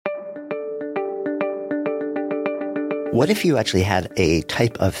What if you actually had a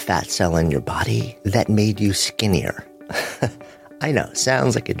type of fat cell in your body that made you skinnier? I know,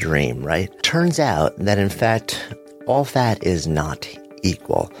 sounds like a dream, right? Turns out that in fact, all fat is not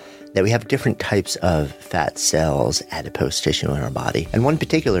equal. That we have different types of fat cells, adipose tissue in our body. And one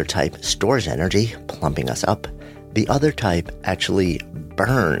particular type stores energy, plumping us up. The other type actually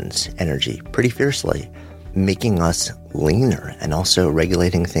burns energy pretty fiercely, making us leaner and also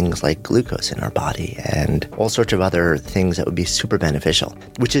regulating things like glucose in our body and all sorts of other things that would be super beneficial,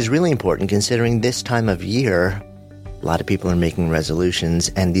 which is really important considering this time of year, a lot of people are making resolutions,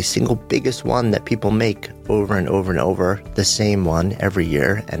 and the single biggest one that people make over and over and over, the same one every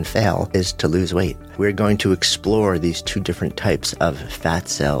year and fail, is to lose weight. We're going to explore these two different types of fat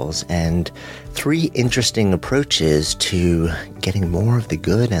cells and three interesting approaches to getting more of the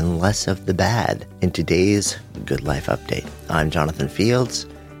good and less of the bad in today's Good Life Update. I'm Jonathan Fields,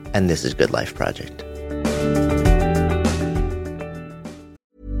 and this is Good Life Project.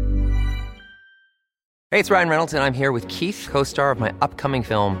 Hey, it's Ryan Reynolds, and I'm here with Keith, co-star of my upcoming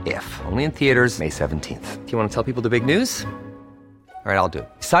film, If, only in theaters May 17th. Do you want to tell people the big news? All right, I'll do it.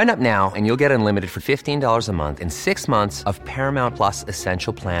 Sign up now and you'll get unlimited for $15 a month and 6 months of Paramount Plus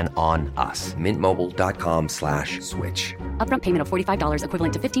Essential Plan on us. MintMobile.com/switch. Upfront payment of $45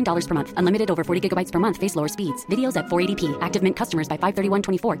 equivalent to $15 per month. Unlimited over 40 gigabytes per month. Face lower speeds. Videos at 480p. Active Mint customers by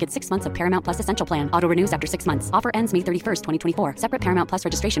 531.24 get 6 months of Paramount Plus Essential Plan. Auto renews after 6 months. Offer ends May 31st, 2024. Separate Paramount Plus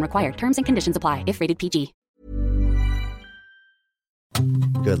registration required. Terms and conditions apply if rated PG.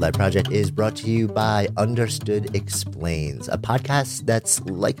 Good Life Project is brought to you by Understood Explains, a podcast that's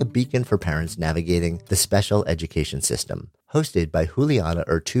like a beacon for parents navigating the special education system. Hosted by Juliana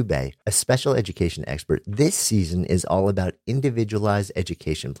Urtubey, a special education expert, this season is all about individualized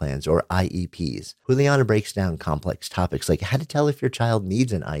education plans, or IEPs. Juliana breaks down complex topics like how to tell if your child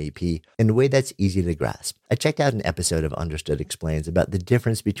needs an IEP in a way that's easy to grasp. I checked out an episode of Understood Explains about the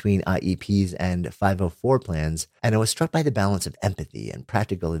difference between IEPs and 504 plans, and I was struck by the balance of empathy and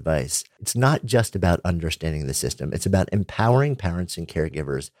practical advice. It's not just about understanding the system, it's about empowering parents and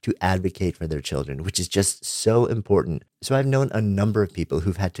caregivers to advocate for their children, which is just so important. So I've known a number of people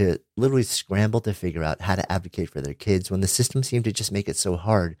who've had to literally scramble to figure out how to advocate for their kids when the system seemed to just make it so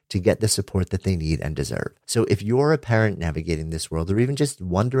hard to get the support that they need and deserve. So if you're a parent navigating this world, or even just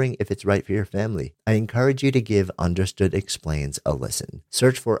wondering if it's right for your family, I encourage you to give Understood Explains a listen.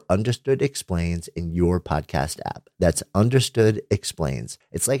 Search for Understood Explains in your podcast app. That's Understood Explains.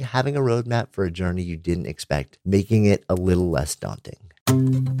 It's like having a roadmap for a journey you didn't expect, making it a little less daunting.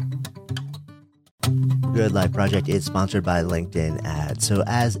 Good Life Project is sponsored by LinkedIn Ads. So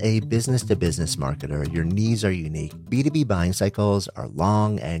as a business-to-business marketer, your needs are unique. B2B buying cycles are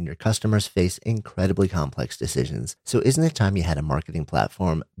long and your customers face incredibly complex decisions. So isn't it time you had a marketing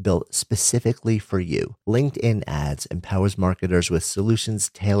platform built specifically for you? LinkedIn Ads empowers marketers with solutions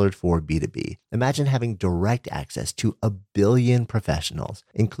tailored for B2B. Imagine having direct access to 1 billion professionals,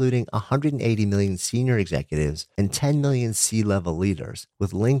 including 180 million senior executives and 10 million C-level leaders.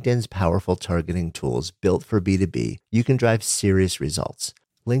 With LinkedIn's powerful targeting tools built for B2B, you can drive serious results.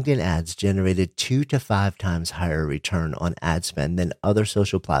 LinkedIn Ads generated 2 to 5 times higher return on ad spend than other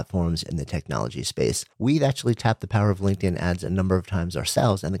social platforms in the technology space. We've actually tapped the power of LinkedIn Ads a number of times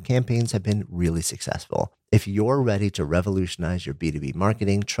ourselves, and the campaigns have been really successful. If you're ready to revolutionize your B2B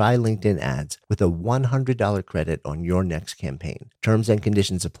marketing, try LinkedIn Ads with a $100 credit on your next campaign. Terms and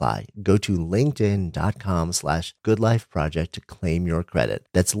conditions apply. Go to linkedin.com/goodlifeproject to claim your credit.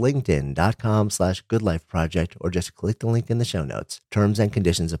 That's linkedin.com/goodlifeproject, or just click the link in the show notes. Terms and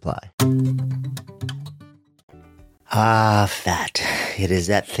conditions apply. Ah, fat. It is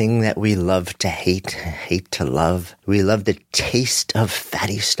that thing that we love to hate, hate to love. We love the taste of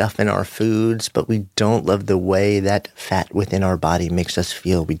fatty stuff in our foods, but we don't love the way that fat within our body makes us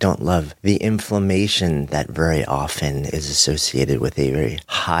feel. We don't love the inflammation that very often is associated with a very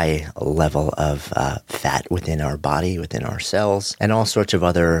high level of fat within our body, within our cells, and all sorts of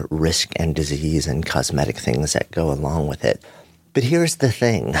other risk and disease and cosmetic things that go along with it. But here's the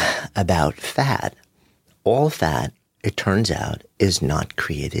thing about fat. All fat, it turns out, is not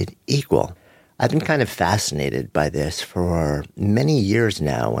created equal. I've been kind of fascinated by this for many years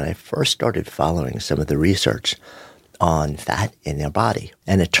now when I first started following some of the research on fat in our body.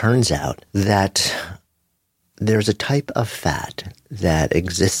 And it turns out that there's a type of fat that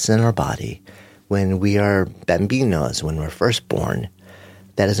exists in our body when we are bambinos, when we're first born,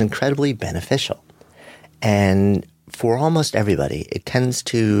 that is incredibly beneficial. And for almost everybody, it tends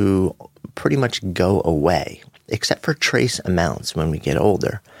to pretty much go away, except for trace amounts when we get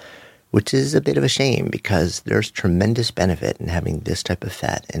older. which is a bit of a shame because there's tremendous benefit in having this type of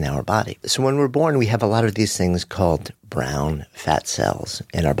fat in our body. So when we're born, we have a lot of these things called brown fat cells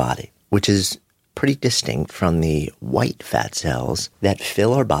in our body, which is pretty distinct from the white fat cells that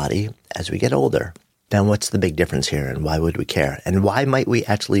fill our body as we get older. Now, what's the big difference here, and why would we care? And why might we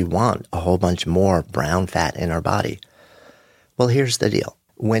actually want a whole bunch more brown fat in our body? Well, here's the deal.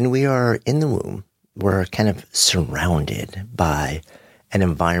 When we are in the womb, we're kind of surrounded by an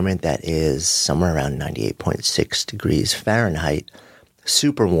environment that is somewhere around 98.6 degrees Fahrenheit,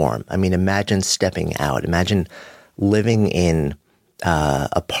 super warm. I mean, imagine stepping out. Imagine living in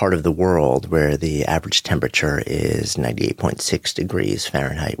a part of the world where the average temperature is 98.6 degrees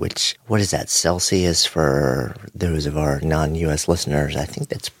Fahrenheit, which, what is that, Celsius for those of our non-U.S. listeners? I think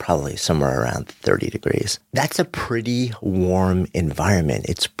that's probably somewhere around 30 degrees. That's a pretty warm environment.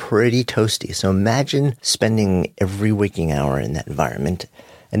 It's pretty toasty. So imagine spending every waking hour in that environment,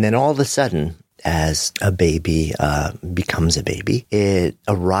 and then all of a sudden, as a baby becomes a baby, it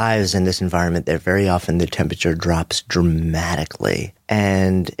arrives in this environment that very often the temperature drops dramatically,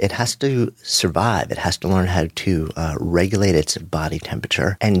 and it has to survive. It has to learn how to regulate its body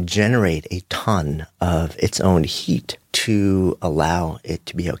temperature and generate a ton of its own heat to allow it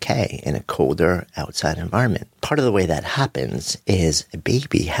to be okay in a colder outside environment. Part of the way that happens is a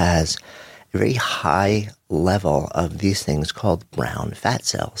baby has a very high level of these things called brown fat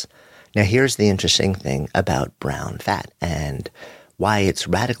cells. Now, here's the interesting thing about brown fat and why it's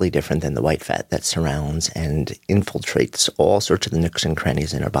radically different than the white fat that surrounds and infiltrates all sorts of the nooks and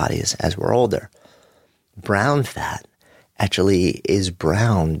crannies in our bodies as we're older. Brown fat actually is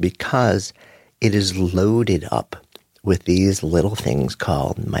brown because it is loaded up with these little things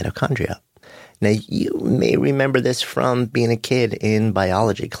called mitochondria. Now, you may remember this from being a kid in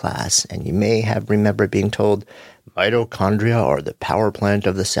biology class, and you may have remembered being told mitochondria are the power plant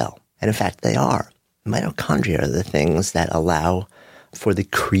of the cell. And in fact, they are. Mitochondria are the things that allow for the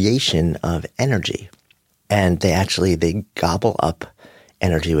creation of energy. And they gobble up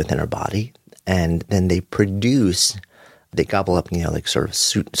energy within our body, and then they gobble up, like sort of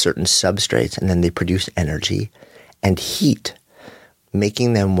certain substrates, and then they produce energy and heat,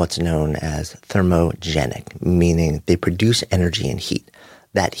 making them what's known as thermogenic, meaning they produce energy and heat.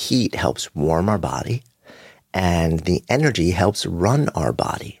 That heat helps warm our body, and the energy helps run our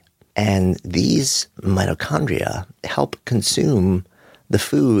body. And these mitochondria help consume the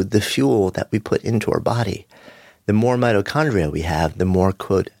food, the fuel that we put into our body. The more mitochondria we have, the more,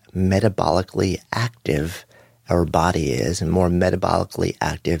 quote, metabolically active our body is, and more metabolically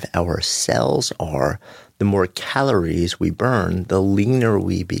active our cells are, the more calories we burn, the leaner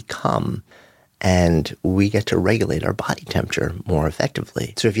we become, and we get to regulate our body temperature more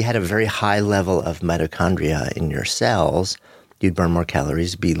effectively. So if you had a very high level of mitochondria in your cells, you'd burn more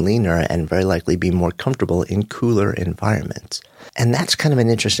calories, be leaner, and very likely be more comfortable in cooler environments. And that's kind of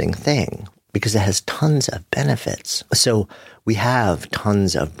an interesting thing because it has tons of benefits. So we have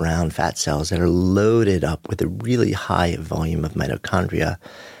tons of brown fat cells that are loaded up with a really high volume of mitochondria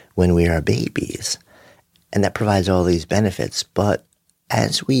when we are babies. And that provides all these benefits. But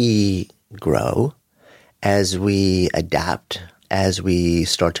as we grow, as we adapt, as we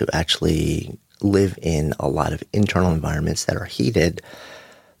start to actually live in a lot of internal environments that are heated,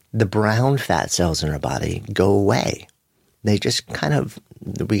 the brown fat cells in our body go away. They just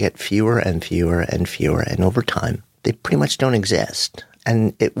we get fewer and fewer and fewer, and over time, they pretty much don't exist.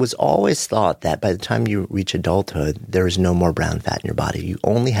 And it was always thought that by the time you reach adulthood, there is no more brown fat in your body. You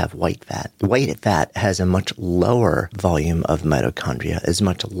only have white fat. White fat has a much lower volume of mitochondria, is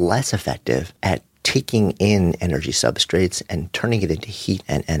much less effective at taking in energy substrates and turning it into heat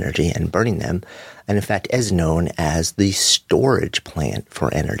and energy and burning them, and in fact is known as the storage plant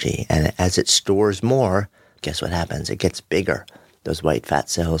for energy. And as it stores more, guess what happens? It gets bigger. Those white fat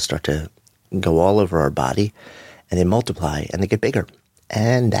cells start to go all over our body, and they multiply, and they get bigger.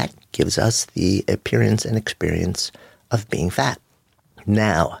 And that gives us the appearance and experience of being fat.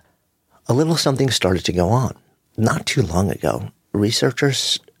 Now, a little something started to go on. Not too long ago,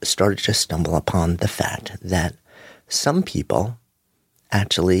 researchers started to stumble upon the fact that some people,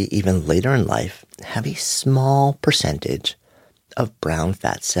 actually even later in life, have a small percentage of brown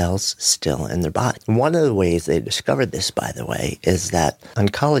fat cells still in their body. One of the ways they discovered this, by the way, is that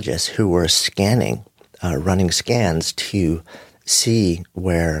oncologists who were running scans to see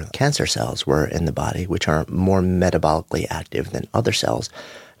where cancer cells were in the body, which are more metabolically active than other cells,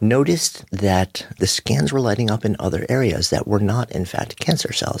 noticed that the scans were lighting up in other areas that were not, in fact,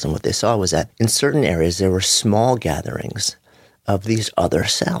 cancer cells. And what they saw was that in certain areas, there were small gatherings of these other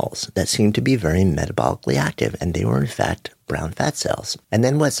cells that seemed to be very metabolically active, and they were in fact brown fat cells. And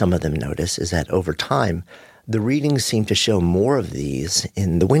then what some of them noticed is that over time, the readings seemed to show more of these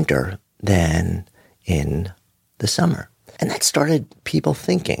in the winter than in the summer. And that started people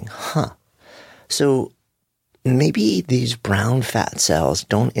thinking, so maybe these brown fat cells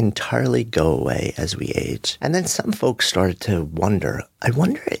don't entirely go away as we age. And then some folks started to wonder, I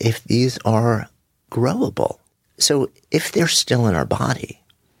wonder if these are growable. So if they're still in our body,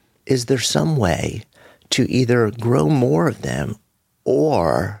 is there some way to either grow more of them,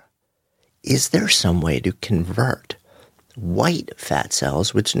 or is there some way to convert white fat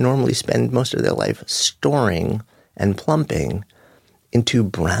cells, which normally spend most of their life storing and plumping, into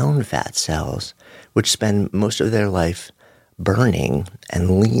brown fat cells, which spend most of their life burning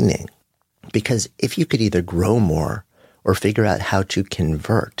and leaning? Because if you could either grow more or figure out how to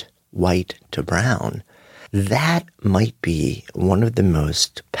convert white to brown, that might be one of the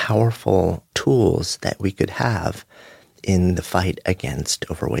most powerful tools that we could have in the fight against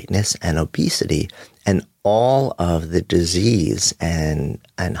overweightness and obesity and all of the disease and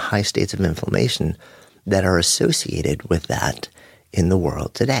high states of inflammation that are associated with that in the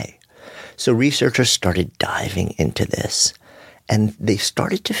world today. So researchers started diving into this, and they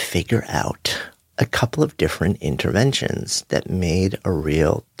started to figure out a couple of different interventions that made a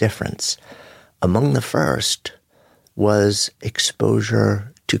real difference. Among the first was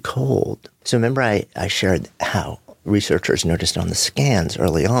exposure to cold. So remember I shared how researchers noticed on the scans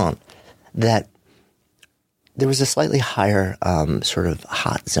early on that there was a slightly higher sort of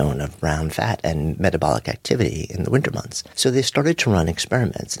hot zone of brown fat and metabolic activity in the winter months. So they started to run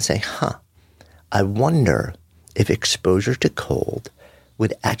experiments and say, I wonder if exposure to cold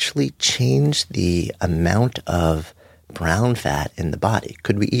would actually change the amount of brown fat in the body.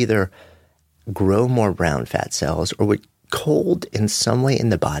 Could we either grow more brown fat cells, or would cold in some way in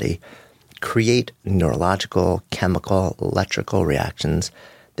the body create neurological, chemical, electrical reactions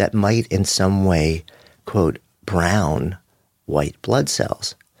that might in some way, quote, brown white blood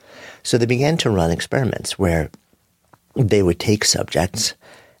cells? So they began to run experiments where they would take subjects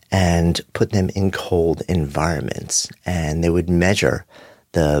and put them in cold environments, and they would measure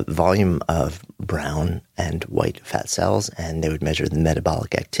the volume of brown and white fat cells, and they would measure the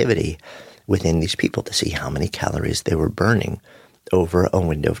metabolic activity within these people to see how many calories they were burning over a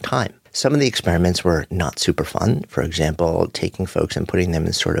window of time. Some of the experiments were not super fun. For example, taking folks and putting them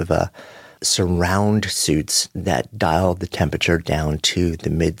in sort of a surround suits that dialed the temperature down to the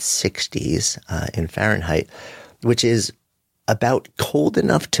mid-60s in Fahrenheit, which is about cold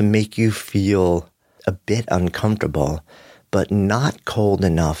enough to make you feel a bit uncomfortable, but not cold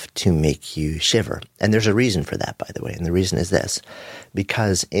enough to make you shiver. And there's a reason for that, by the way. And the reason is this,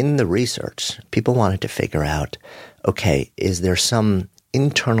 because in the research, people wanted to figure out, okay, is there some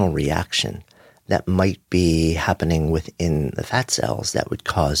internal reaction that might be happening within the fat cells that would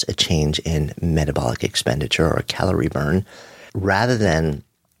cause a change in metabolic expenditure or calorie burn, rather than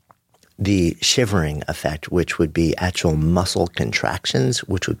the shivering effect, which would be actual muscle contractions,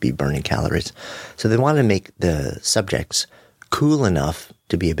 which would be burning calories. So they wanted to make the subjects cool enough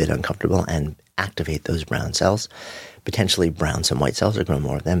to be a bit uncomfortable and activate those brown cells, potentially brown some white cells or grow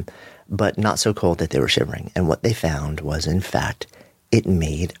more of them, but not so cold that they were shivering. And what they found was, in fact, it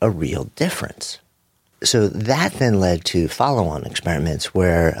made a real difference. So that then led to follow-on experiments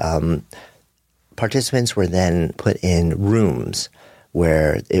where participants were then put in rooms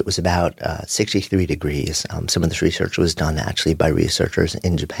where it was about 63 degrees. Some of this research was done actually by researchers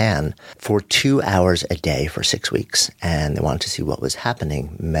in Japan for 2 hours a day for 6 weeks. And they wanted to see what was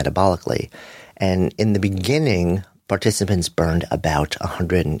happening metabolically. And in the beginning, participants burned about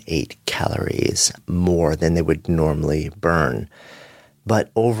 108 calories more than they would normally burn.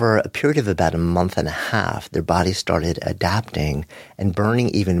 But over a period of about a month and a half, their body started adapting and burning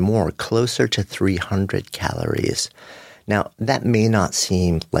even more, closer to 300 calories. Now, that may not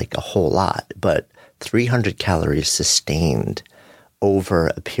seem like a whole lot, but 300 calories sustained over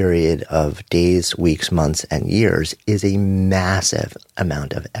a period of days, weeks, months, and years is a massive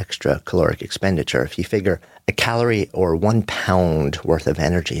amount of extra caloric expenditure. If you figure a calorie or 1 pound worth of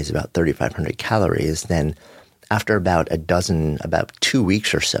energy is about 3,500 calories, then after about 2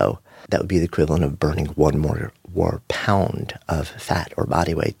 weeks or so, that would be the equivalent of burning one more pound of fat or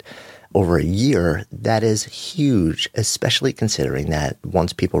body weight. Over a year, that is huge, especially considering that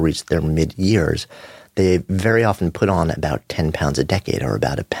once people reach their mid-years, they very often put on about 10 pounds a decade or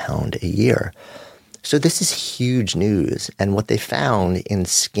about a pound a year. So this is huge news. And what they found in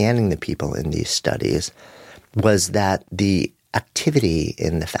scanning the people in these studies was that the activity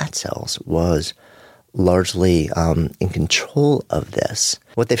in the fat cells was largely in control of this.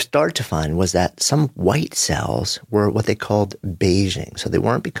 What they've started to find was that some white cells were what they called beiging. So they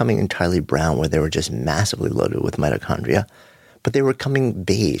weren't becoming entirely brown where they were just massively loaded with mitochondria, but they were becoming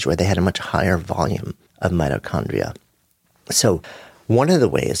beige where they had a much higher volume of mitochondria. So one of the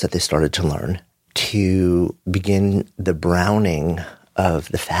ways that they started to learn to begin the browning of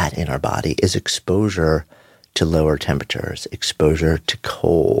the fat in our body is exposure to lower temperatures, exposure to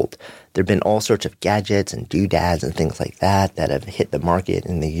cold. There have been all sorts of gadgets and doodads and things like that that have hit the market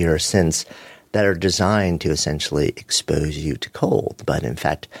in the years since that are designed to essentially expose you to cold. But in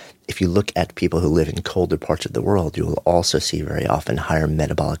fact, if you look at people who live in colder parts of the world, you will also see very often higher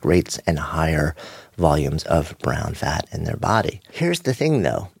metabolic rates and higher volumes of brown fat in their body. Here's the thing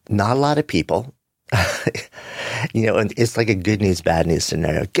though, not a lot of people, and it's like a good news, bad news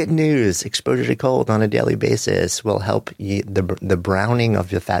scenario. Good news, exposure to cold on a daily basis will help you, the browning of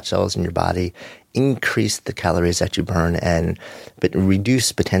your fat cells in your body, increase the calories that you burn but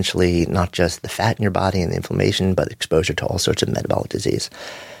reduce potentially not just the fat in your body and the inflammation, but exposure to all sorts of metabolic disease.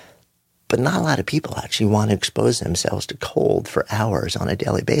 But not a lot of people actually want to expose themselves to cold for hours on a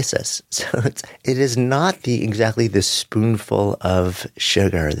daily basis. So it is not exactly the spoonful of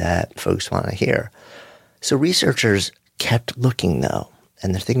sugar that folks want to hear. So researchers kept looking though,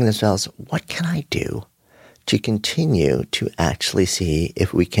 and they're thinking to themselves, what can I do to continue to actually see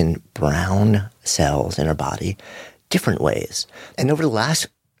if we can brown cells in our body different ways? And over the last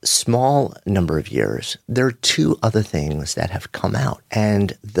small number of years, there are two other things that have come out,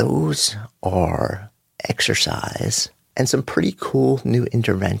 and those are exercise and some pretty cool new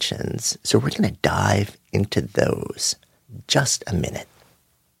interventions. So we're going to dive into those just a minute.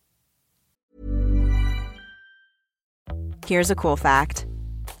 Here's a cool fact.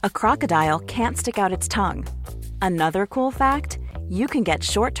 A crocodile can't stick out its tongue. Another cool fact, you can get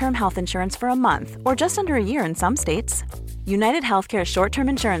short-term health insurance for a month or just under a year in some states. United Healthcare short-term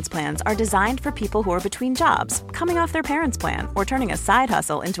insurance plans are designed for people who are between jobs, coming off their parents' plan, or turning a side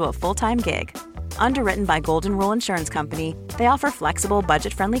hustle into a full-time gig. Underwritten by Golden Rule Insurance Company, they offer flexible,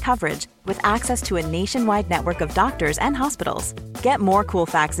 budget-friendly coverage with access to a nationwide network of doctors and hospitals. Get more cool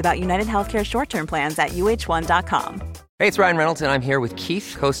facts about United Healthcare short-term plans at uh1.com. Hey, it's Ryan Reynolds, and I'm here with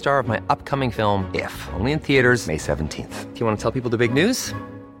Keith, co-star of my upcoming film, If, only in theaters May 17th. Do you want to tell people the big news?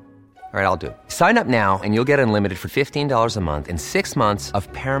 All right, I'll do it. Sign up now and you'll get unlimited for $15 a month and 6 months of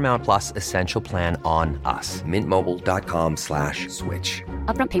Paramount Plus Essential Plan on us. MintMobile.com/switch.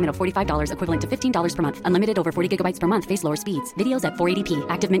 Upfront payment of $45 equivalent to $15 per month. Unlimited over 40 gigabytes per month. Face lower speeds. Videos at 480p.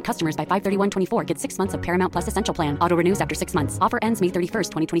 Active Mint customers by 531.24 get 6 months of Paramount Plus Essential Plan. Auto renews after 6 months. Offer ends May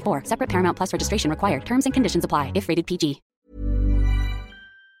 31st, 2024. Separate Paramount Plus registration required. Terms and conditions apply if rated PG.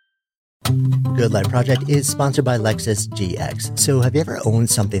 Good Life Project is sponsored by Lexus GX. So have you ever owned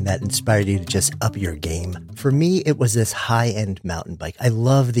something that inspired you to just up your game? For me, it was this high-end mountain bike. I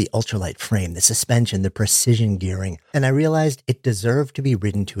love the ultralight frame, the suspension, the precision gearing, and I realized it deserved to be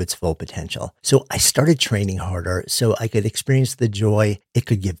ridden to its full potential. So I started training harder so I could experience the joy it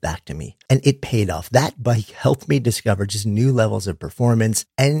could give back to me. And it paid off. That bike helped me discover just new levels of performance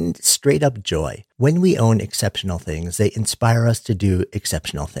and straight up joy. When we own exceptional things, they inspire us to do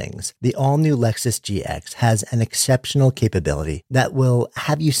exceptional things. The all-new Lexus GX has an exceptional capability that will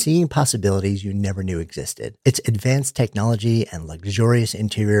have you seeing possibilities you never knew existed. Its advanced technology and luxurious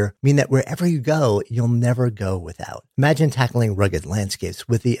interior mean that wherever you go, you'll never go without. Imagine tackling rugged landscapes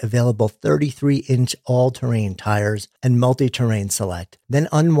with the available 33-inch all-terrain tires and multi-terrain select, then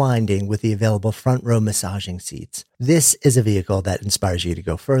unwinding with the available front row massaging seats. This is a vehicle that inspires you to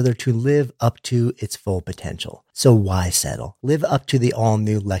go further, to live up to its full potential. So why settle? Live up to the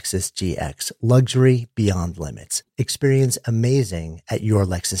all-new Lexus GX, luxury beyond limits. Experience amazing at your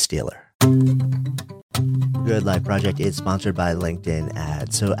Lexus dealer. Good Life Project is sponsored by LinkedIn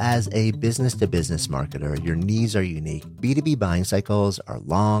Ads. So as a business-to-business marketer, your needs are unique. B2B buying cycles are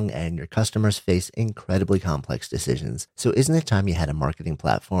long and your customers face incredibly complex decisions. So isn't it time you had a marketing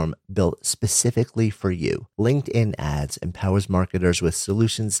platform built specifically for you? LinkedIn Ads empowers marketers with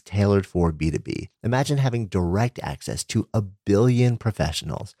solutions tailored for B2B. Imagine having direct access to 1 billion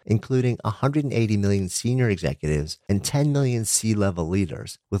professionals, including 180 million senior executives and 10 million C-level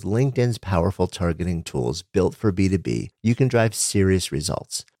leaders. With LinkedIn's powerful targeting tools built for B2B, you can drive serious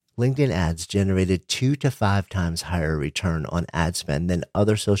results. LinkedIn Ads generated 2 to 5 times higher return on ad spend than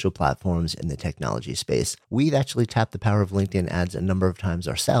other social platforms in the technology space. We've actually tapped the power of LinkedIn Ads a number of times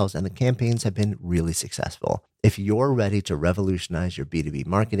ourselves, and the campaigns have been really successful. If you're ready to revolutionize your B2B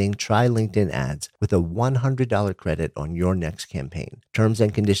marketing, try LinkedIn ads with a $100 credit on your next campaign. Terms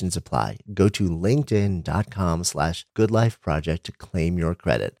and conditions apply. Go to linkedin.com/goodlifeproject to claim your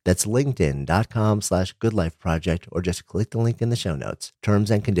credit. That's linkedin.com/goodlifeproject, or just click the link in the show notes. Terms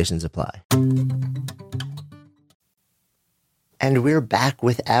and conditions apply. And we're back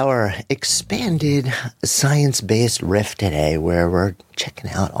with our expanded science-based riff today, where we're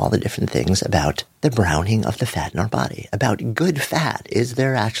checking out all the different things about the browning of the fat in our body, about good fat. Is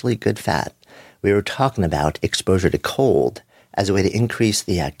there actually good fat? We were talking about exposure to cold as a way to increase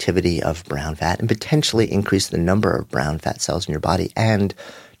the activity of brown fat and potentially increase the number of brown fat cells in your body and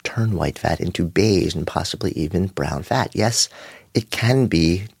turn white fat into beige and possibly even brown fat. Yes, it can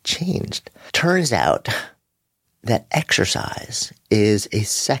be changed. Turns out that exercise is a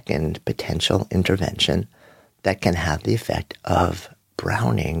second potential intervention that can have the effect of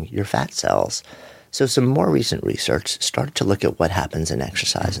browning your fat cells. So some more recent research started to look at what happens in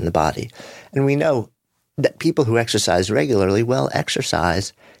exercise in the body. And we know that people who exercise regularly, well,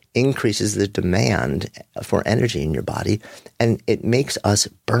 exercise increases the demand for energy in your body, and it makes us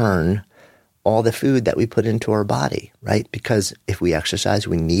burn all the food that we put into our body, right? Because if we exercise,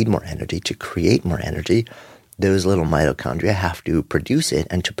 we need more energy. To create more energy, those little mitochondria have to produce it,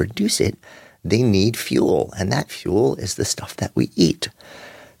 and to produce it, they need fuel, and that fuel is the stuff that we eat.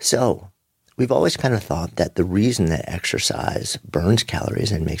 So we've always kind of thought that the reason that exercise burns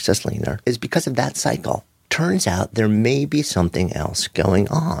calories and makes us leaner is because of that cycle. Turns out there may be something else going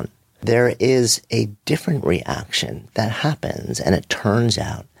on. There is a different reaction that happens, and it turns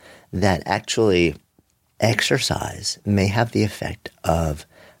out that actually exercise may have the effect of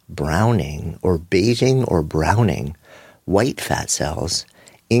browning or beiging or browning white fat cells,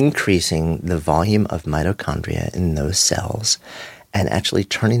 increasing the volume of mitochondria in those cells and actually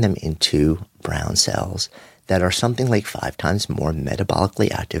turning them into brown cells that are something like 5 times more metabolically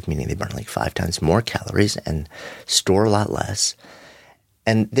active, meaning they burn like 5 times more calories and store a lot less.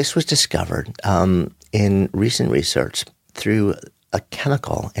 And this was discovered in recent research through a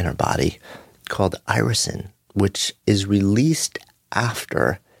chemical in our body called irisin, which is released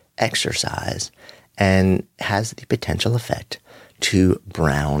after exercise and has the potential effect to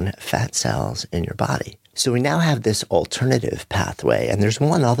brown fat cells in your body. So we now have this alternative pathway, and there's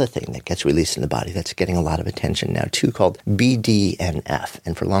one other thing that gets released in the body that's getting a lot of attention now too, called BDNF.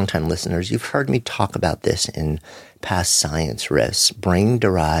 And for longtime listeners, you've heard me talk about this in past science riffs.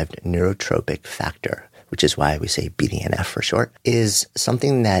 Brain-derived neurotrophic factor, which is why we say BDNF for short, is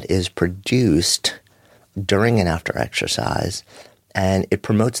something that is produced during and after exercise, and it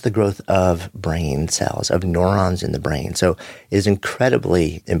promotes the growth of brain cells, of neurons in the brain. So it is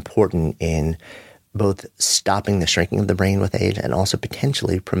incredibly important in both stopping the shrinking of the brain with age and also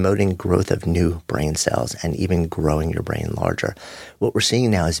potentially promoting growth of new brain cells and even growing your brain larger. What we're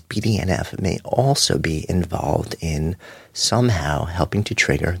seeing now is BDNF may also be involved in somehow helping to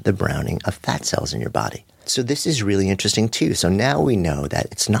trigger the browning of fat cells in your body. So this is really interesting too. So now we know that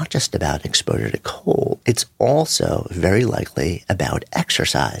it's not just about exposure to cold. It's also very likely about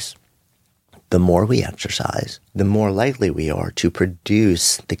exercise. The more we exercise, the more likely we are to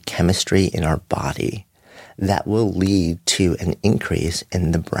produce the chemistry in our body that will lead to an increase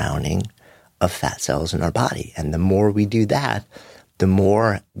in the browning of fat cells in our body. And the more we do that, the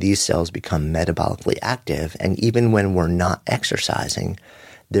more these cells become metabolically active. And even when we're not exercising,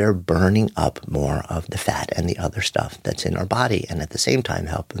 they're burning up more of the fat and the other stuff that's in our body, and at the same time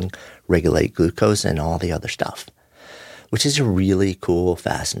helping regulate glucose and all the other stuff, which is a really cool,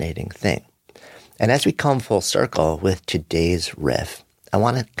 fascinating thing. And as we come full circle with today's riff, I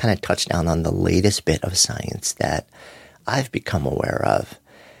want to kind of touch down on the latest bit of science that I've become aware of.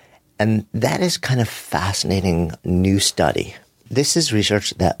 And that is kind of fascinating new study. This is research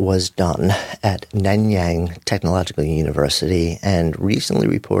that was done at Nanyang Technological University and recently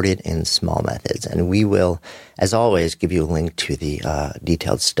reported in Small Methods. And we will, as always, give you a link to the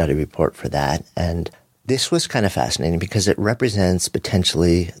detailed study report for that. And this was kind of fascinating because it represents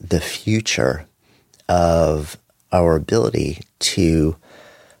potentially the future of our ability to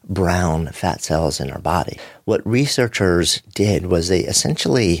brown fat cells in our body. What researchers did was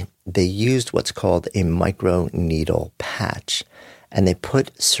they used what's called a microneedle patch, and they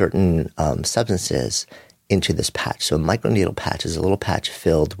put certain substances into this patch. So a microneedle patch is a little patch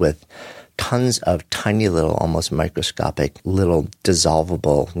filled with tons of tiny little, almost microscopic little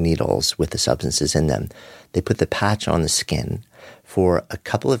dissolvable needles with the substances in them. They put the patch on the skin for a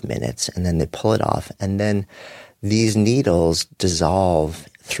couple of minutes, and then they pull it off, and then these needles dissolve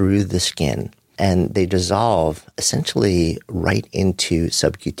through the skin and they dissolve essentially right into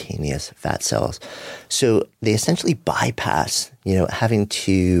subcutaneous fat cells. So they essentially bypass, having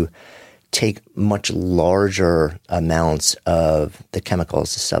to take much larger amounts of the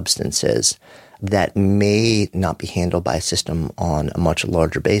chemicals, the substances that may not be handled by a system on a much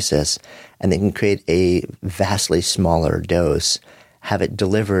larger basis, and they can create a vastly smaller dose, have it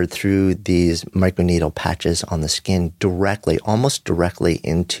delivered through these microneedle patches on the skin directly, almost directly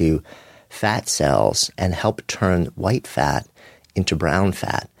into fat cells, and help turn white fat into brown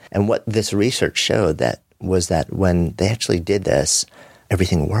fat. And what this research showed was that when they actually did this,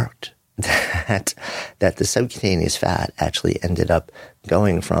 everything worked. That the subcutaneous fat actually ended up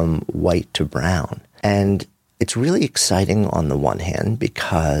going from white to brown. And it's really exciting on the one hand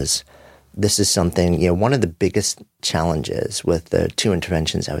because this is something, one of the biggest challenges with the two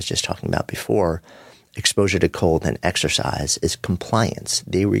interventions I was just talking about before, exposure to cold and exercise, is compliance.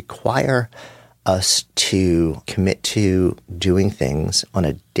 They require us to commit to doing things on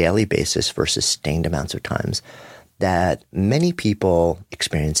a daily basis for sustained amounts of times that many people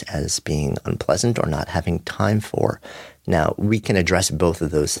experience as being unpleasant or not having time for. Now, we can address both of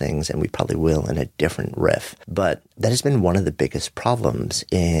those things, and we probably will in a different riff. But that has been one of the biggest problems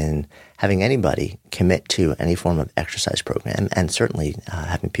in having anybody commit to any form of exercise program, and certainly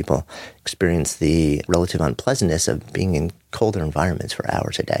having people experience the relative unpleasantness of being in colder environments for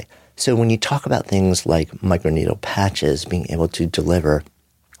hours a day. So when you talk about things like microneedle patches being able to deliver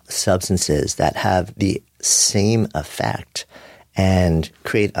substances that have the same effect and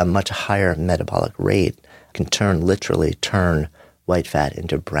create a much higher metabolic rate, can literally turn white fat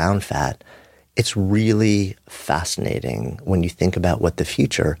into brown fat, it's really fascinating when you think about what the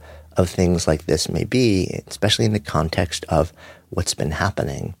future of things like this may be, especially in the context of what's been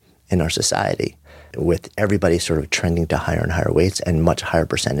happening in our society, with everybody sort of trending to higher and higher weights and much higher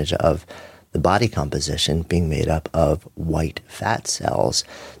percentage of the body composition being made up of white fat cells,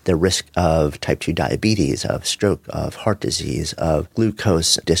 the risk of type 2 diabetes, of stroke, of heart disease, of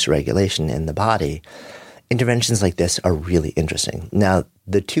glucose dysregulation in the body. Interventions like this are really interesting. Now,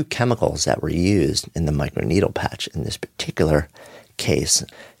 the two chemicals that were used in the microneedle patch in this particular case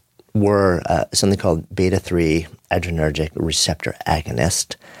were something called beta-3 adrenergic receptor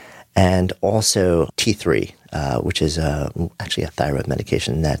agonist, and also T3, which is actually a thyroid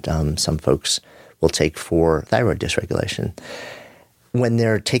medication that some folks will take for thyroid dysregulation. When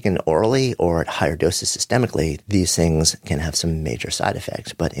they're taken orally or at higher doses systemically, these things can have some major side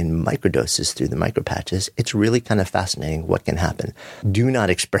effects. But in microdoses through the micropatches, it's really kind of fascinating what can happen. Do not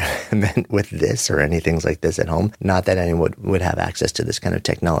experiment with this or anything like this at home. Not that anyone would have access to this kind of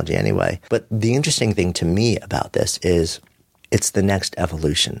technology anyway. But the interesting thing to me about this is it's the next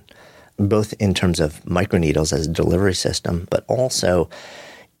evolution, both in terms of microneedles as a delivery system, but also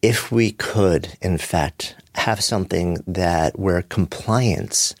if we could, in fact, have something where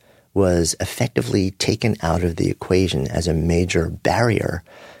compliance was effectively taken out of the equation as a major barrier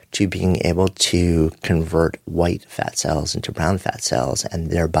to being able to convert white fat cells into brown fat cells,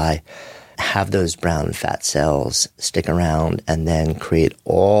 and thereby have those brown fat cells stick around and then create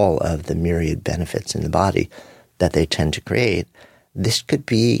all of the myriad benefits in the body that they tend to create, this could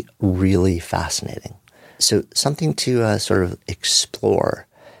be really fascinating. So something to sort of explore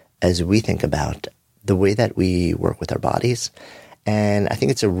as we think about the way that we work with our bodies. And I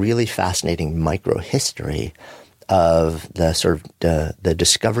think it's a really fascinating microhistory of the sort of the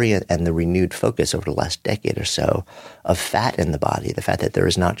discovery and the renewed focus over the last decade or so of fat in the body, the fact that there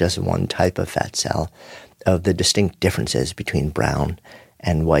is not just one type of fat cell, of the distinct differences between brown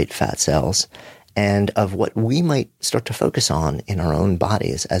and white fat cells, and of what we might start to focus on in our own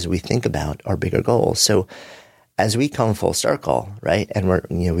bodies as we think about our bigger goals. So as we come full circle, right, and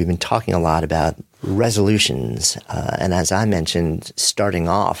we've been talking a lot about resolutions, and as I mentioned, starting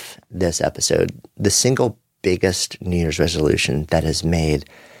off this episode, the single biggest New Year's resolution that is made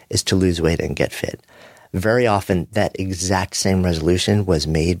is to lose weight and get fit. Very often, that exact same resolution was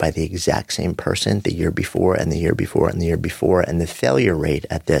made by the exact same person the year before and the year before and the year before, and the failure rate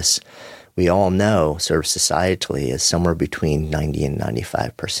at this, we all know, sort of societally, is somewhere between 90 and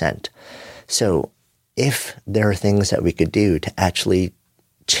 95%. So if there are things that we could do to actually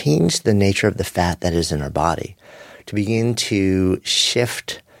change the nature of the fat that is in our body, to begin to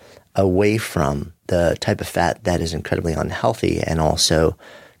shift away from the type of fat that is incredibly unhealthy and also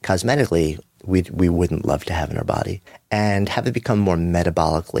cosmetically we wouldn't love to have in our body, and have it become more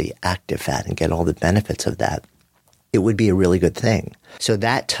metabolically active fat and get all the benefits of that, it would be a really good thing. So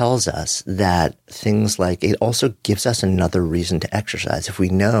that tells us that things like, it also gives us another reason to exercise. If we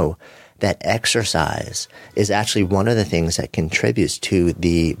know that exercise is actually one of the things that contributes to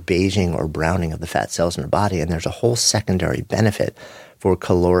the beiging or browning of the fat cells in our body. And there's a whole secondary benefit for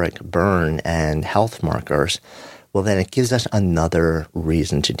caloric burn and health markers. Well, then it gives us another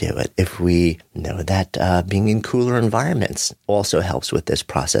reason to do it. If we know that being in cooler environments also helps with this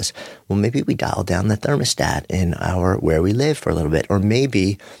process, well, maybe we dial down the thermostat in where we live for a little bit, or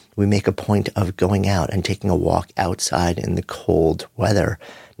maybe we make a point of going out and taking a walk outside in the cold weather,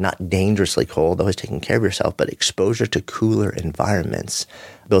 not dangerously cold, always taking care of yourself, but exposure to cooler environments,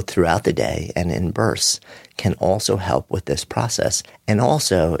 both throughout the day and in bursts, can also help with this process. And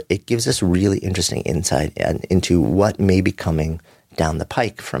also, it gives us really interesting insight into what may be coming down the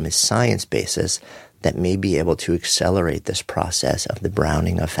pike from a science basis that may be able to accelerate this process of the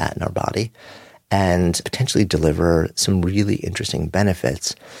browning of fat in our body and potentially deliver some really interesting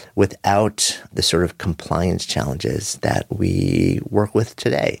benefits without the sort of compliance challenges that we work with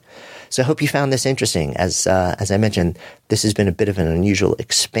today. So I hope you found this interesting. As I mentioned, this has been a bit of an unusual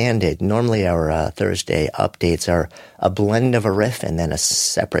expanded. Normally our Thursday updates are a blend of a riff and then a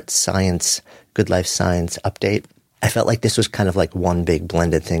separate science, Good Life Science update. I felt like this was kind of like one big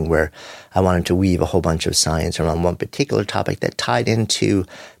blended thing where I wanted to weave a whole bunch of science around one particular topic that tied into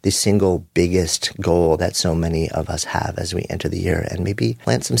the single biggest goal that so many of us have as we enter the year, and maybe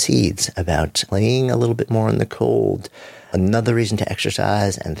plant some seeds about playing a little bit more in the cold, another reason to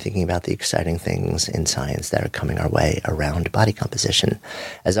exercise, and thinking about the exciting things in science that are coming our way around body composition.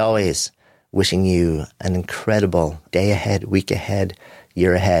 As always, wishing you an incredible day ahead, week ahead,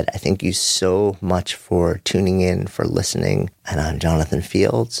 year ahead. I thank you so much for tuning in, for listening. And I'm Jonathan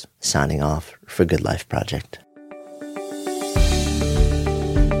Fields, signing off for Good Life Project.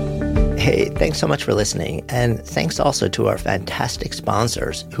 Hey, thanks so much for listening. And thanks also to our fantastic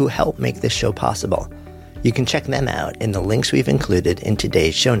sponsors who help make this show possible. You can check them out in the links we've included in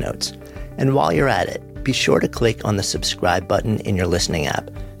today's show notes. And while you're at it, be sure to click on the subscribe button in your listening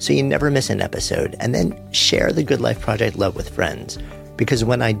app so you never miss an episode, and then share the Good Life Project love with friends. Because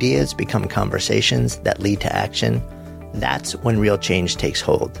when ideas become conversations that lead to action, that's when real change takes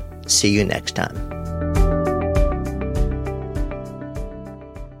hold. See you next time.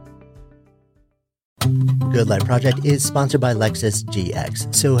 Good Life Project is sponsored by Lexus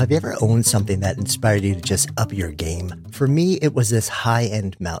GX. So have you ever owned something that inspired you to just up your game? For me, it was this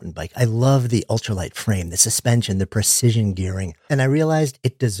high-end mountain bike. I love the ultralight frame, the suspension, the precision gearing, and I realized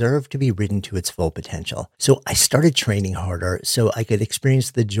it deserved to be ridden to its full potential. So I started training harder so I could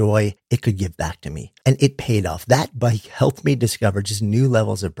experience the joy it could give back to me. And it paid off. That bike helped me discover just new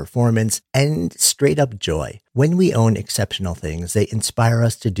levels of performance and straight up joy. When we own exceptional things, they inspire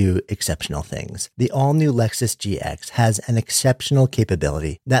us to do exceptional things. The all-new Lexus GX has an exceptional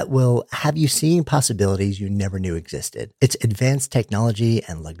capability that will have you seeing possibilities you never knew existed. Its advanced technology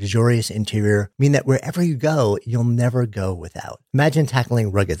and luxurious interior mean that wherever you go, you'll never go without. Imagine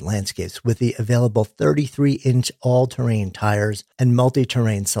tackling rugged landscapes with the available 33-inch all-terrain tires and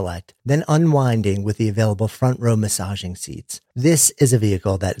multi-terrain select, then unwinding with the available front-row massaging seats. This is a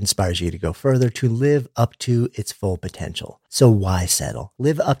vehicle that inspires you to go further, to live up to its full potential. So why settle?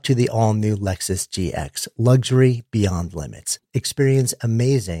 Live up to the all-new Lexus GX, luxury beyond limits. Experience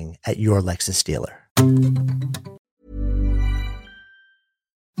amazing at your Lexus dealer.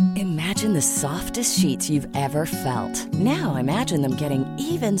 Imagine the softest sheets you've ever felt. Now imagine them getting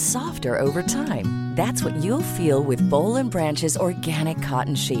even softer over time. That's what you'll feel with Boll & Branch's organic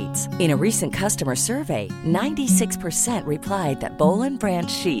cotton sheets. In a recent customer survey, 96% replied that Boll & Branch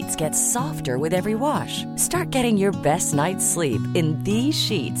sheets get softer with every wash. Start getting your best night's sleep in these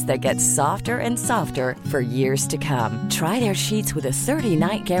sheets that get softer and softer for years to come. Try their sheets with a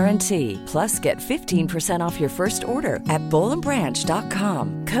 30-night guarantee. Plus, get 15% off your first order at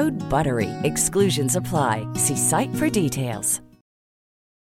bollandbranch.com. Code BUTTERY. Exclusions apply. See site for details.